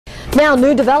Now,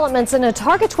 new developments in a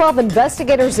Target 12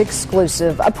 investigators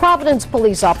exclusive. A Providence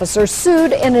police officer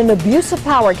sued in an abuse of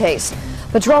power case.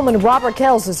 Patrolman Robert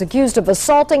Kells is accused of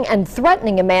assaulting and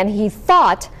threatening a man he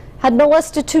thought had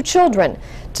molested 2 children.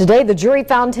 Today, the jury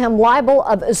found him liable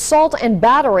of assault and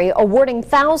battery, awarding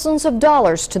thousands of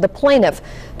dollars to the plaintiff.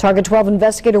 Target 12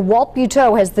 investigator Walt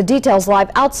Buteau has the details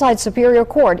live outside Superior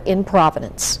Court in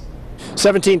Providence.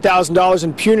 $17,000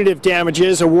 in punitive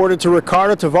damages awarded to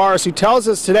Ricardo Tavares, who tells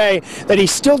us today that he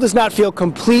still does not feel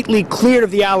completely cleared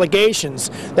of the allegations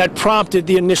that prompted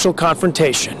the initial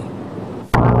confrontation.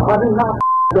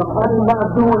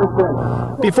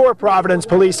 Before Providence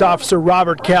police officer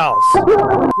Robert Kells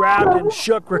grabbed and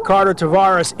shook Ricardo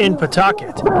Tavares in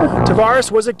Pawtucket.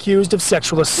 Tavares was accused of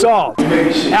sexual assault.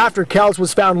 After Kells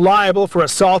was found liable for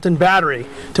assault and battery,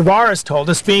 Tavares told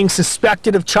us being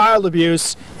suspected of child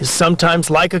abuse is sometimes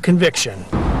like a conviction.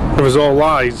 It was all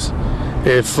lies.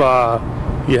 If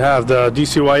you have the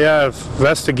DCYF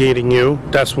investigating you,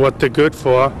 that's what they're good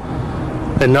for,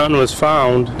 and nothing was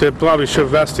found, they probably should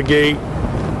investigate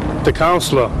the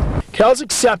counselor. Kells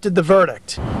accepted the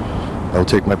verdict. I'll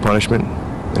take my punishment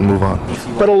and move on.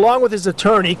 But along with his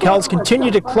attorney, Kells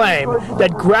continued to claim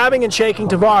that grabbing and shaking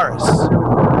Tavares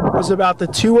was about the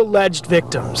 2 alleged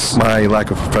victims. My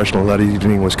lack of professional that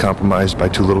evening was compromised by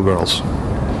 2 little girls,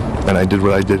 and I did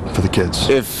what I did for the kids.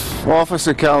 If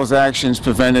Officer Kells' actions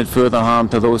prevented further harm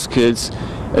to those kids,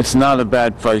 it's not a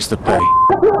bad price to pay.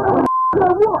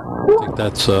 I think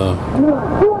that's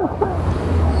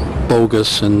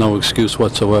bogus and no excuse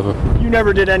whatsoever. You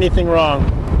never did anything wrong?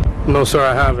 No, sir,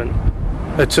 I haven't.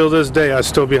 Until this day, I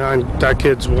still behind that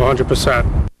kid's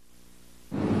 100%.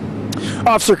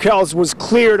 Officer Kells was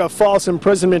cleared of false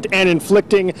imprisonment and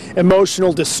inflicting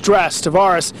emotional distress.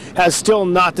 Tavares has still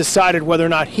not decided whether or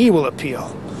not he will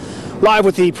appeal. Live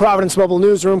with the Providence Mobile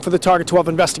Newsroom for the Target 12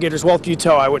 investigators, Walt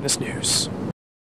Buteau, Eyewitness News.